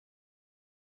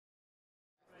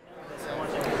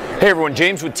Hey everyone,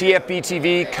 James with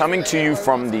TFBTV coming to you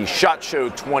from the SHOT Show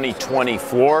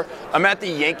 2024. I'm at the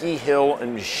Yankee Hill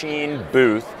Machine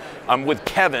booth. I'm with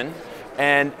Kevin,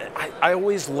 and I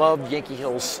always love Yankee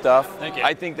Hill's stuff. Thank you.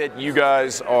 I think that you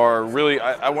guys are really,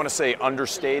 I want to say,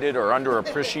 understated or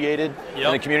underappreciated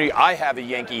in the community. I have a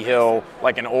Yankee Hill,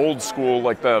 like an old school,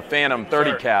 like the Phantom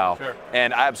 30 cal,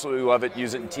 and I absolutely love it.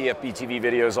 Use it in TFBTV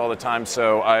videos all the time.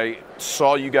 So I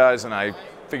saw you guys, and I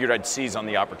figured I'd seize on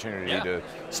the opportunity to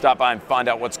stop by and find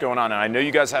out what's going on. And I know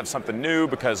you guys have something new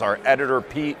because our editor,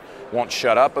 Pete, won't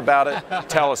shut up about it.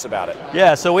 Tell us about it.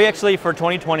 Yeah, so we actually, for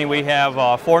 2020, we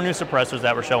have 4 new suppressors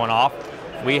that we're showing off.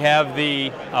 We have the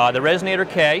Resonator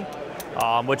K,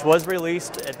 which was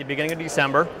released at the beginning of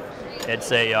December.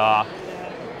 It's a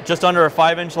just under a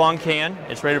 5-inch long can.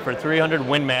 It's rated for 300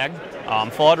 Win Mag,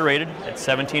 full auto rated. It's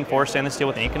 17-4 stainless steel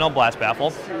with an Inconel blast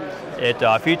baffle. It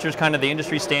features kind of the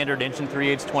industry standard 1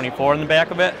 3/8 24 in the back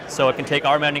of it, so it can take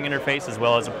our mounting interface as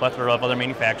well as a plethora of other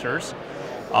manufacturers.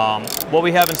 What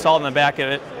we have installed in the back of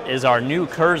it is our new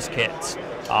KERS kits.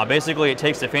 Basically, it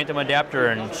takes the Phantom adapter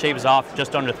and shaves off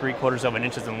just under 3/4 of an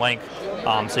inch in length,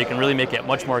 so you can really make it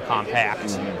much more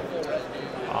compact.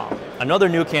 Another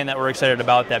new can that we're excited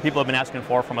about that people have been asking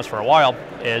for from us for a while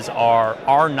is our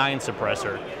R9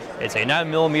 suppressor. It's a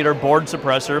 9mm board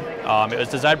suppressor. It was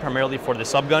designed primarily for the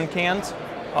subgun cans,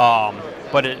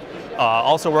 but it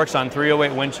also works on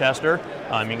 308 Winchester.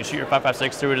 You can shoot your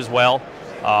 5.56 through it as well.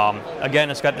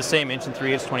 Again, it's got the same 1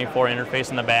 3/8 24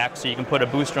 interface in the back, so you can put a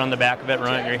booster on the back of it,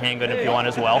 run it in your handgun if you want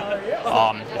as well.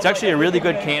 It's actually a really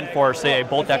good can for, say, a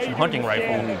bolt-action hunting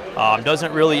rifle.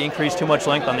 Doesn't really increase too much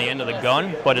length on the end of the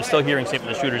gun, but it's still hearing safe for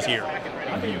the shooter's ear.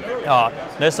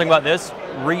 Nice thing about this,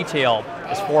 retail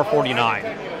is $449.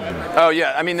 Oh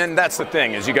yeah, I mean, then that's the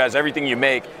thing, is you guys, everything you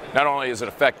make, not only is it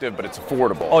effective, but it's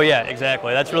affordable. Oh yeah,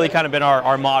 exactly. That's really kind of been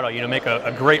our motto, you know, make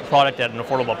a great product at an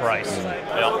affordable price.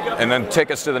 And then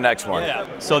take us to the next one. Yeah.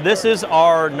 So this is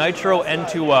our Nitro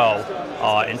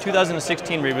N2O. In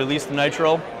 2016, we released the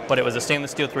Nitro, but it was a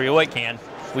stainless steel 308 can.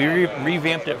 We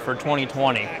revamped it for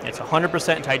 2020. It's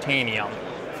 100% titanium.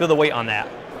 Feel the weight on that.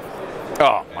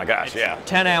 Oh my gosh, yeah.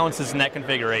 10 ounces in that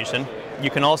configuration. You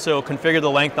can also configure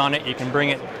the length on it. You can bring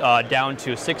it down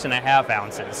to 6.5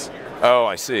 ounces. Oh,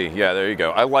 I see. Yeah, there you go.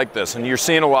 I like this. And you're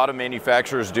seeing a lot of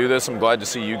manufacturers do this. I'm glad to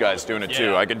see you guys doing it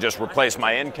too. I can just replace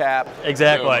my end cap.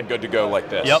 Exactly. I'm good to go like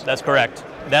this. Yep, that's correct.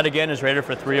 That again is rated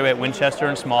for 308 Winchester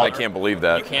and smaller. I can't believe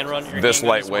that. You can run your this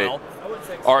lightweight. well.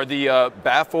 Are the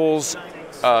baffles,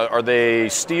 are they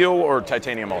steel or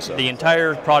titanium also? The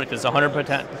entire product is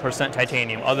 100%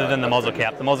 titanium, other than the muzzle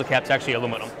cap. The muzzle cap's actually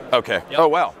aluminum. Okay. Yep. Oh,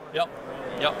 wow. Yep.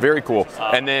 Yep. Very cool.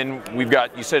 And then we've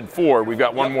got, you said 4, we've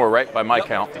got one more, right, by my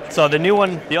count. So the new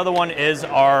one, the other one is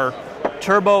our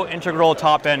turbo integral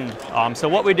top end. So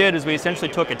what we did is we essentially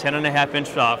took a 10.5-inch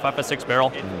 5.56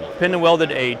 barrel, pin and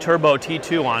welded a turbo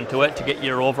T2 onto it to get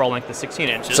your overall length to 16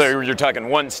 inches. So you're talking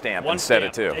one stamp instead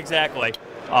of 2. Exactly.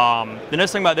 The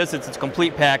nice thing about this is it's a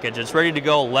complete package. It's ready to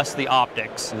go, less the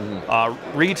optics.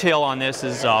 Retail on this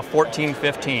is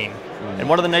 $14.15. And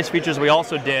one of the nice features we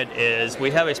also did is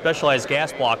we have a specialized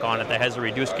gas block on it that has a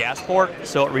reduced gas port,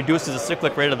 so it reduces the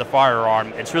cyclic rate of the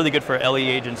firearm. It's really good for LE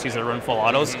agencies that run full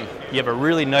autos. You have a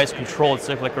really nice controlled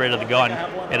cyclic rate of the gun,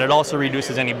 and it also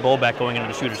reduces any blowback going into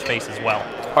the shooter's face as well.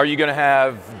 Are you going to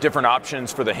have different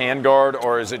options for the handguard,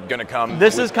 or is it going to come?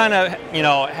 This is kind of, you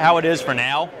know, how it is for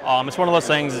now. It's one of those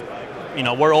things, you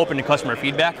know, we're open to customer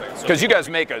feedback. Because you guys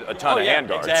make a ton of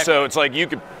handguards, exactly. So it's like you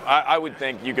could, I would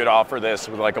think you could offer this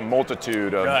with like a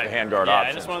multitude of handguard options.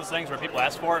 And it's one of those things where people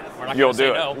ask for it, we're not You'll going to say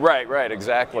do no. it. Right,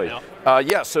 exactly. You know?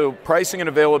 Yeah, so pricing and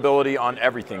availability on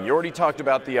everything. You already talked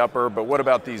about the upper, but what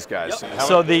about these guys?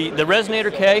 So the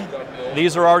Resonator K,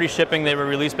 these are already shipping. They were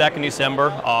released back in December.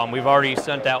 We've already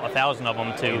sent out 1,000 of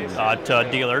them to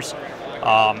dealers.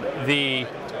 The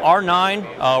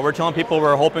R9, we're telling people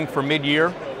we're hoping for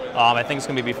mid-year. I think it's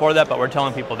going to be before that, but we're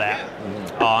telling people that.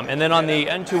 And then on the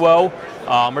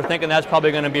N2O, we're thinking that's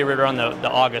probably going to be right around the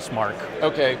August mark.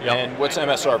 Okay, and what's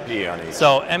MSRP on these?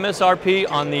 So MSRP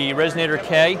on the Resonator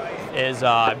K is,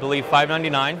 I believe,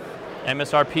 $599.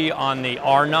 MSRP on the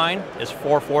R9 is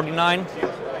 $449.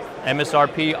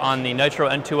 MSRP on the Nitro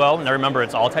N2O, now remember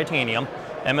it's all titanium,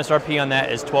 MSRP on that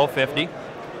is $1250.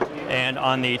 And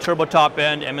on the turbo top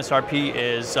end, MSRP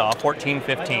is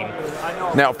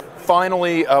 $1415. Now,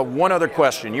 finally, one other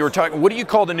question. You were talking, what do you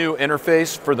call the new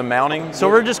interface for the mounting? So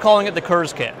we're just calling it the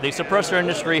KERS kit. The suppressor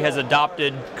industry has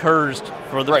adopted KERS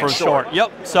for the short.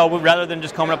 Yep. So rather than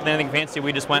just coming up with anything fancy,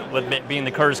 we just went with it being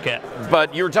the KERS kit.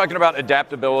 But you were talking about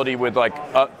adaptability with like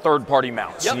third-party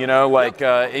mounts. Yep. You know, like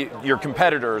your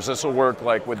competitors. This will work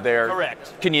like with their.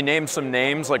 Correct. Can you name some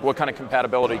names? Like what kind of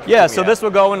compatibility? Yeah. So this will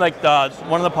go in like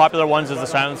one of the popular ones is the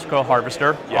Silence Co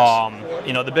Harvester. Yes.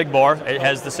 You know, the big bore. It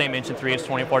has the same 1 3/8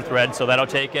 24 thread, so that'll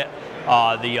take it.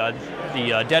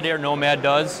 The Dead Air Nomad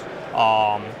does.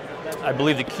 I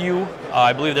believe the Q,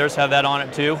 I believe theirs have that on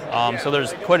it too. So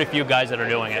there's quite a few guys that are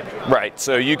doing it. Right.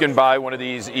 So you can buy one of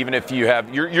these even if you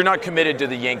have. You're not committed to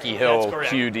the Yankee Hill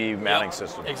QD mounting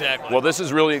system. Exactly. Well, this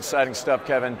is really exciting stuff,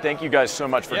 Kevin. Thank you guys so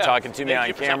much for talking to me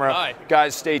on camera.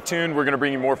 Guys, stay tuned. We're going to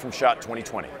bring you more from SHOT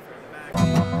 2020.